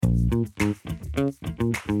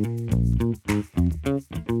Welcome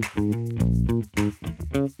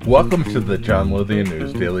to the John Lothian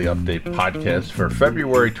News Daily Update podcast for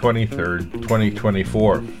February 23rd,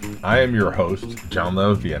 2024. I am your host, John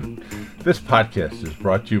Lothian. This podcast is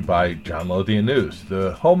brought to you by John Lothian News,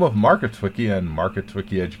 the home of MarketsWiki and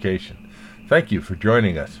MarketsWiki Education. Thank you for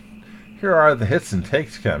joining us. Here are the hits and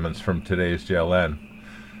takes comments from today's JLN.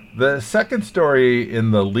 The second story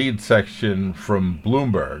in the lead section from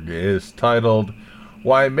Bloomberg is titled,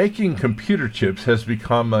 "Why Making Computer Chips Has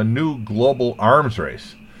Become a New Global Arms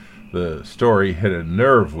Race." The story hit a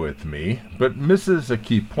nerve with me, but misses a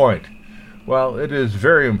key point. While it is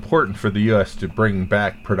very important for the U.S. to bring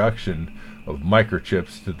back production of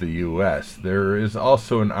microchips to the U.S., there is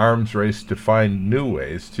also an arms race to find new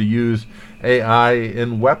ways to use AI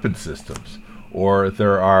in weapon systems, or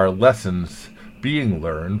there are lessons being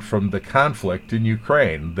learned from the conflict in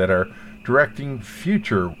Ukraine that are directing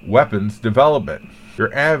future weapons development.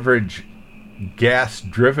 Your average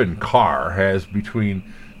gas-driven car has between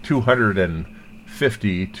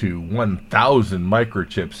 250 to 1,000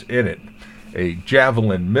 microchips in it. A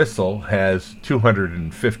Javelin missile has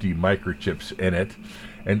 250 microchips in it.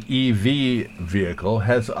 An EV vehicle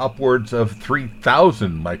has upwards of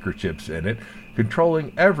 3,000 microchips in it,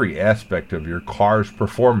 controlling every aspect of your car's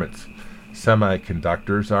performance.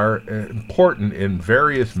 Semiconductors are important in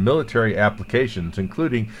various military applications,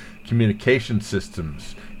 including communication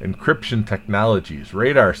systems, encryption technologies,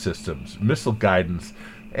 radar systems, missile guidance,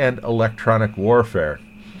 and electronic warfare.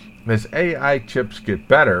 As AI chips get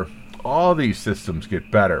better, all these systems get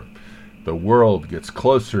better. The world gets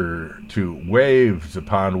closer to waves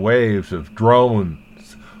upon waves of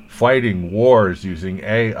drones fighting wars using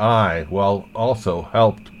AI, while also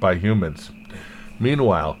helped by humans.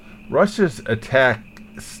 Meanwhile, Russia's attack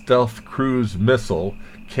stealth cruise missile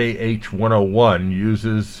KH-101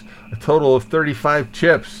 uses a total of 35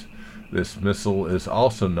 chips. This missile is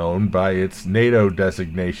also known by its NATO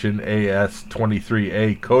designation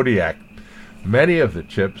AS-23A Kodiak. Many of the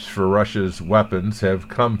chips for Russia's weapons have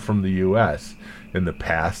come from the U.S. in the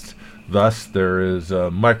past. Thus, there is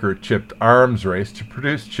a microchipped arms race to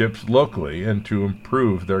produce chips locally and to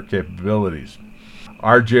improve their capabilities.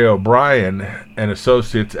 R.J. O'Brien and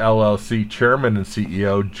Associates LLC Chairman and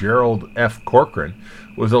CEO Gerald F. Corcoran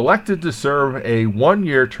was elected to serve a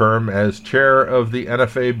one-year term as chair of the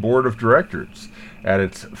NFA Board of Directors at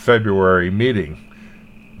its February meeting,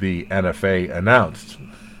 the NFA announced.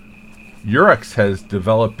 Eurex has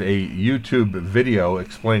developed a YouTube video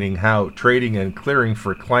explaining how trading and clearing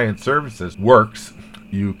for client services works.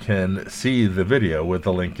 You can see the video with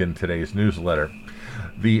the link in today's newsletter.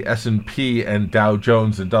 The S&P and Dow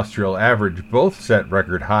Jones Industrial Average both set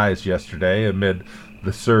record highs yesterday amid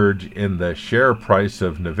the surge in the share price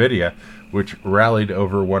of NVIDIA, which rallied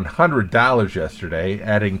over $100 yesterday,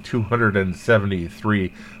 adding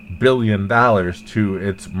 $273 billion to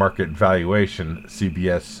its market valuation,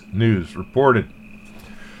 CBS News reported.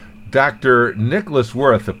 Dr. Nicholas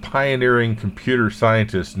Wirth, a pioneering computer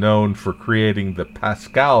scientist known for creating the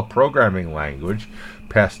Pascal programming language,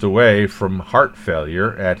 passed away from heart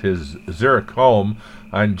failure at his Zurich home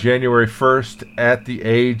on January 1st at the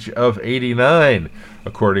age of 89,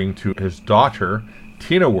 according to his daughter,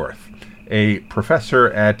 Tina Wirth. A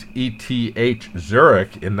professor at ETH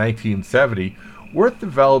Zurich in 1970, Wirth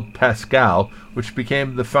developed Pascal, which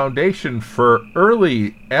became the foundation for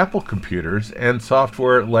early Apple computers and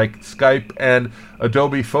software like Skype and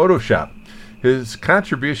Adobe Photoshop. His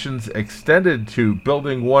contributions extended to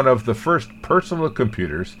building one of the first personal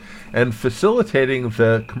computers and facilitating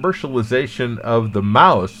the commercialization of the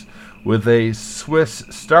mouse with a Swiss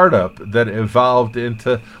startup that evolved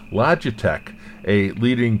into Logitech, a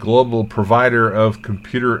leading global provider of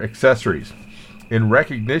computer accessories. In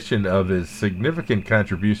recognition of his significant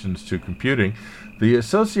contributions to computing, the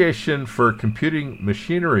Association for Computing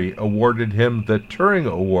Machinery awarded him the Turing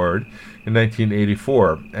Award in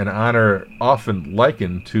 1984, an honor often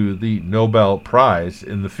likened to the Nobel Prize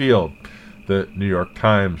in the field, the New York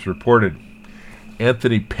Times reported.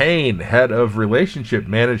 Anthony Payne, head of relationship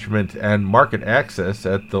management and market access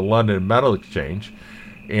at the London Metal Exchange,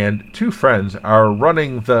 and two friends are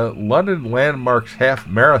running the London Landmarks Half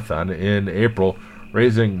Marathon in April,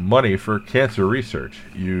 raising money for cancer research.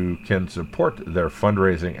 You can support their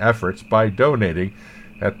fundraising efforts by donating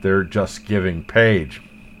at their Just Giving page.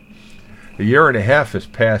 A year and a half has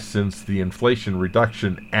passed since the Inflation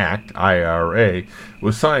Reduction Act, IRA,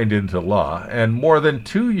 was signed into law, and more than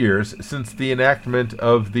 2 years since the enactment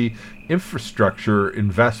of the Infrastructure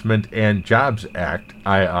Investment and Jobs Act,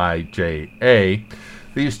 IIJA.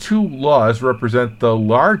 These two laws represent the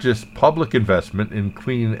largest public investment in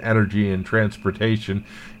clean energy and transportation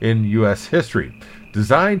in U.S. history,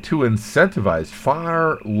 designed to incentivize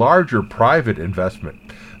far larger private investment.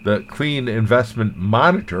 The Clean Investment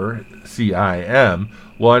Monitor, CIM,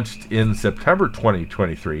 launched in September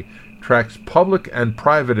 2023, tracks public and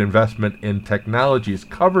private investment in technologies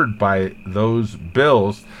covered by those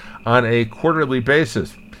bills on a quarterly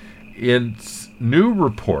basis. In its new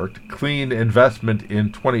report, Clean Investment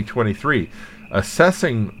in 2023,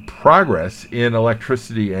 assessing progress in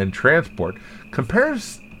electricity and transport,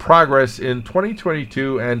 compares progress in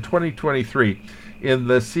 2022 and 2023 in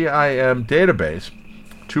the CIM database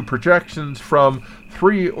to projections from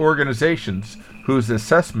three organizations whose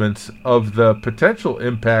assessments of the potential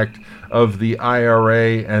impact of the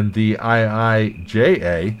IRA and the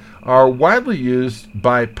IIJA are widely used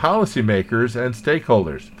by policymakers and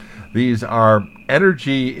stakeholders. These are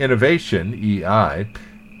Energy Innovation, EI,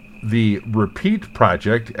 the REPEAT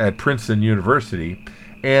Project at Princeton University,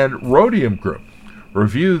 and Rhodium Group.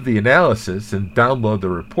 Review the analysis and download the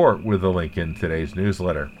report with a link in today's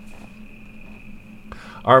newsletter.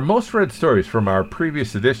 Our most read stories from our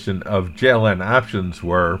previous edition of JLN Options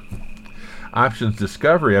were Options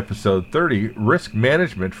Discovery, Episode 30, Risk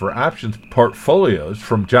Management for Options Portfolios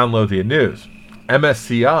from John Lothian News.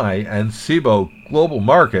 MSCI and Cboe Global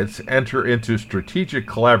Markets enter into strategic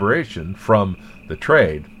collaboration from The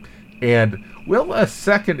Trade. And will a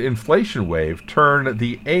second inflation wave turn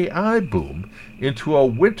the AI boom into a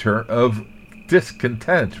winter of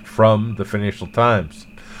discontent from the Financial Times?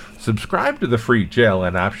 Subscribe to the free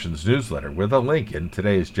JLN Options newsletter with a link in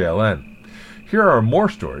today's JLN. Here are more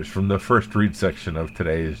stories from the first read section of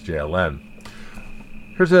today's JLN.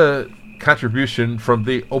 Here's a contribution from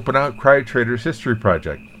the Open Outcry Traders History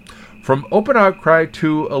Project. From Open Outcry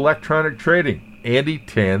to Electronic Trading, Andy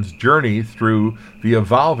Tan's journey through the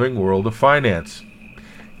evolving world of finance.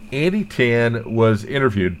 Andy Tan was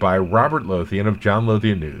interviewed by Robert Lothian of John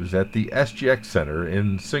Lothian News at the SGX Center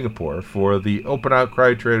in Singapore for the Open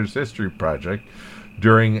Outcry Traders History Project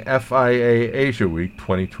during FIA Asia Week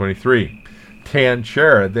 2023. Tan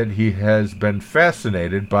shared that he has been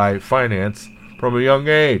fascinated by finance from a young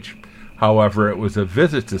age. However, it was a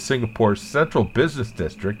visit to Singapore's central business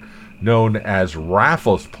district, known as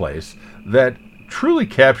Raffles Place, that truly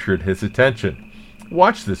captured his attention.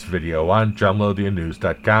 Watch this video on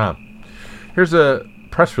johnlothiannews.com. Here's a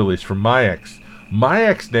press release from MIAX.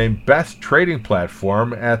 MIAX named Best Trading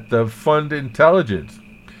Platform at the Fund Intelligence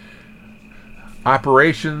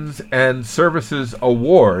Operations and Services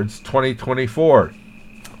Awards 2024.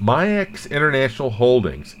 MIAX International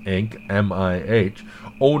Holdings, Inc., MIH,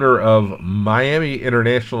 owner of Miami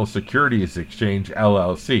International Securities Exchange,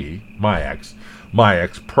 LLC, MIAX,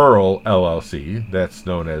 MIAX Pearl, LLC, that's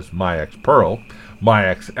known as MIAX Pearl,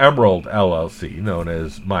 MIAX Emerald, LLC, known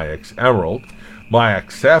as MIAX Emerald,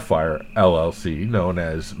 MIAX Sapphire, LLC, known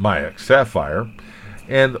as MIAX Sapphire,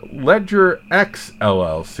 and Ledger X,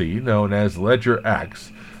 LLC, known as Ledger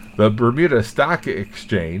X, the Bermuda Stock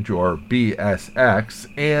Exchange, or BSX,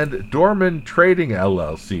 and Dorman Trading,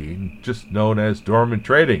 LLC, just known as Dorman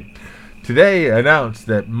Trading, today announced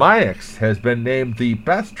that MIAX has been named the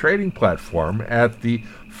best trading platform at the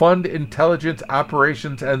Fund Intelligence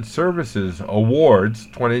Operations and Services Awards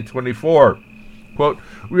 2024. Quote,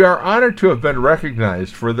 "We are honored to have been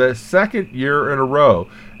recognized for the second year in a row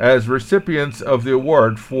as recipients of the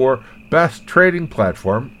award for Best Trading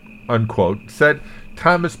Platform," unquote, said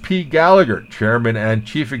Thomas P. Gallagher, Chairman and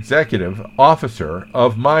Chief Executive Officer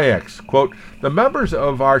of MIAX. Quote, "The members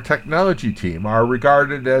of our technology team are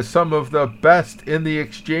regarded as some of the best in the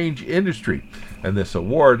exchange industry, and this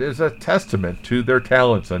award is a testament to their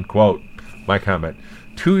talents," unquote. My comment,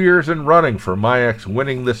 2 years in running for MIAX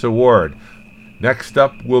winning this award. Next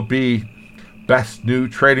up will be Best New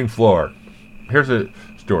Trading Floor. Here's a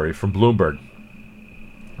story from Bloomberg.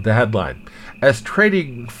 The headline, "As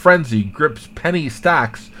trading frenzy grips penny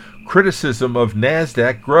stocks, criticism of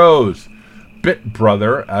NASDAQ grows.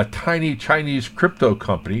 BitBrother, a tiny Chinese crypto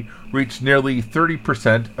company, reached nearly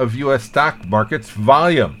 30% of U.S. stock market's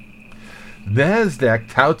volume." NASDAQ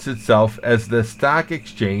touts itself as the stock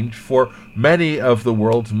exchange for many of the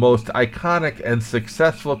world's most iconic and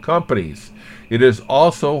successful companies. It is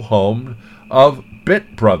also home of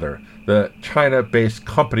BitBrother, the China-based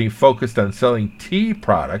company focused on selling tea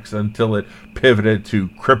products until it pivoted to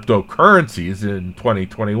cryptocurrencies in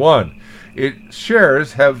 2021. Its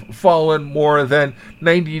shares have fallen more than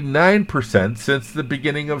 99% since the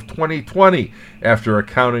beginning of 2020, after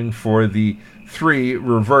accounting for the 3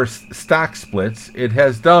 reverse stock splits it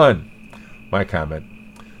has done. My comment,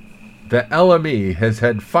 The LME has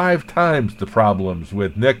had 5 times the problems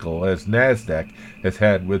with nickel as NASDAQ has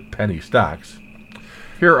had with penny stocks.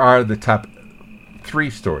 Here are the top 3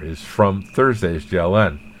 stories from Thursday's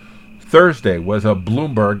JLN. Thursday was a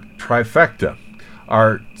Bloomberg trifecta.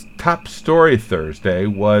 Our top story Thursday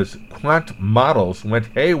was quant models went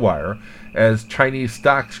haywire as Chinese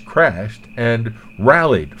stocks crashed and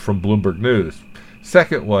rallied from Bloomberg News.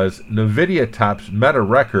 Second was NVIDIA tops Meta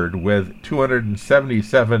record with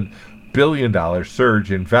 $277 billion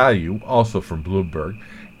surge in value, also from Bloomberg.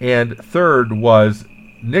 And third was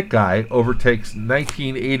Nikkei overtakes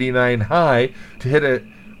 1989 high to hit a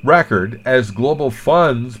record as global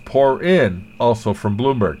funds pour in, also from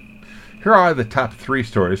Bloomberg. Here are the top 3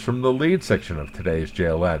 stories from the lead section of today's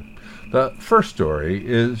JLN. The first story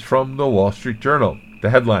is from the Wall Street Journal. The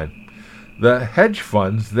headline: The hedge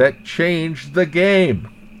funds that changed the game.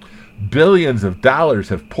 Billions of dollars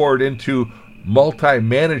have poured into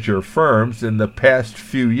multi-manager firms in the past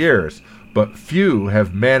few years, but few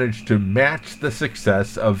have managed to match the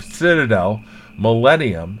success of Citadel,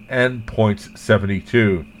 Millennium, and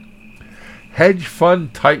Point72. Hedge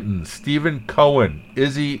fund titans Stephen Cohen,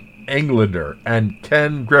 Izzy Englander, and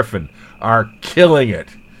Ken Griffin are killing it.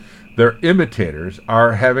 Their imitators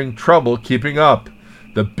are having trouble keeping up.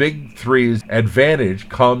 The Big Three's advantage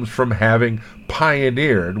comes from having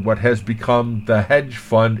pioneered what has become the hedge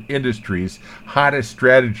fund industry's hottest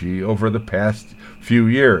strategy over the past few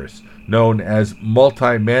years. Known as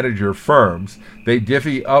multi-manager firms, they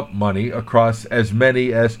divvy up money across as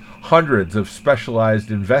many as hundreds of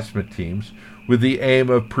specialized investment teams with the aim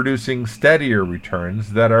of producing steadier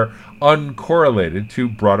returns that are uncorrelated to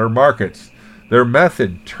broader markets. Their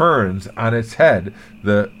method turns on its head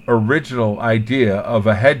the original idea of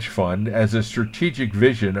a hedge fund as a strategic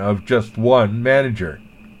vision of just one manager.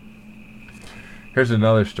 Here's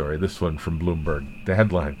another story, this one from Bloomberg. The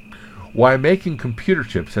headline: Why making computer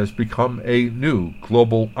chips has become a new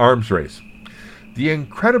global arms race. The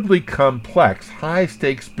incredibly complex,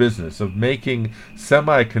 high-stakes business of making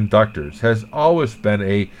semiconductors has always been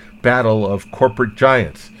a battle of corporate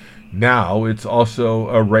giants. Now it's also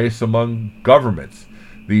a race among governments.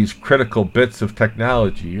 These critical bits of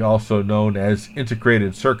technology, also known as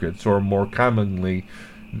integrated circuits or more commonly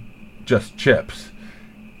just chips,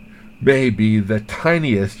 may be the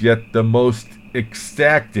tiniest yet the most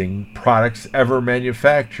exacting products ever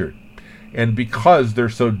manufactured. And because they're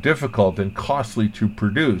so difficult and costly to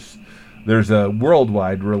produce, there's a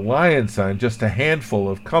worldwide reliance on just a handful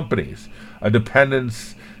of companies, a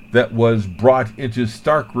dependence that was brought into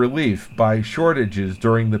stark relief by shortages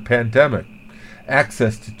during the pandemic.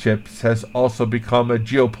 Access to chips has also become a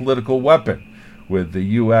geopolitical weapon, with the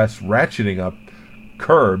U.S. ratcheting up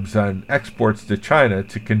curbs on exports to China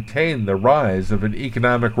to contain the rise of an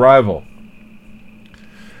economic rival.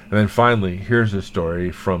 And then finally, here's a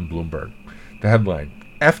story from Bloomberg. The headline: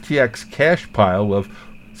 FTX cash pile of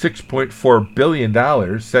 $6.4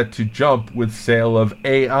 billion set to jump with sale of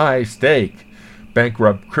AI stake.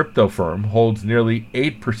 Bankrupt crypto firm holds nearly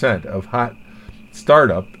 8% of hot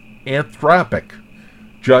startup Anthropic.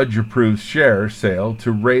 Judge approves share sale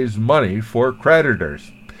to raise money for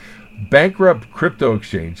creditors. Bankrupt crypto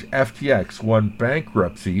exchange FTX won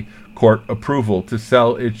bankruptcy court approval to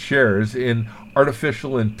sell its shares in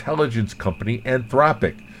artificial intelligence company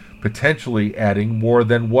Anthropic, potentially adding more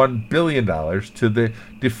than $1 billion to the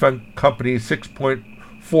defunct company's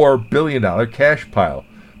 $6.4 billion cash pile.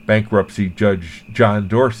 Bankruptcy Judge John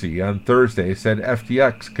Dorsey on Thursday said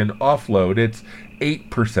FTX can offload its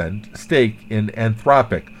 8% stake in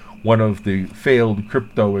Anthropic, one of the failed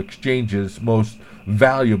crypto exchange's most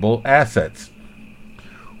valuable assets.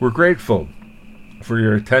 We're grateful for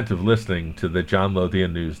your attentive listening to the John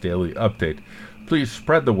Lothian News Daily Update. Please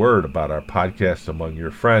spread the word about our podcast among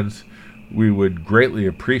your friends. We would greatly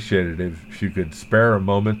appreciate it if you could spare a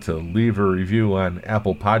moment to leave a review on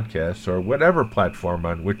Apple Podcasts or whatever platform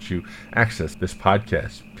on which you access this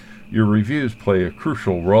podcast. Your reviews play a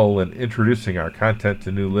crucial role in introducing our content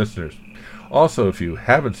to new listeners. Also, if you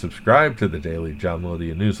haven't subscribed to the daily John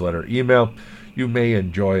Lothian newsletter email, you may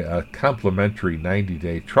enjoy a complimentary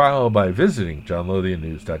 90-day trial by visiting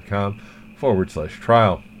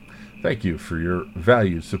johnlothiannews.com/trial. Thank you for your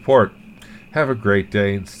valued support. Have a great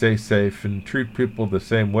day and stay safe, and treat people the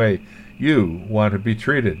same way you want to be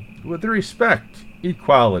treated, with respect,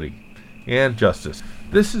 equality, and justice.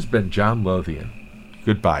 This has been John Lothian.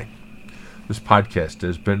 Goodbye. This podcast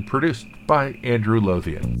has been produced by Andrew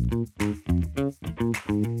Lothian.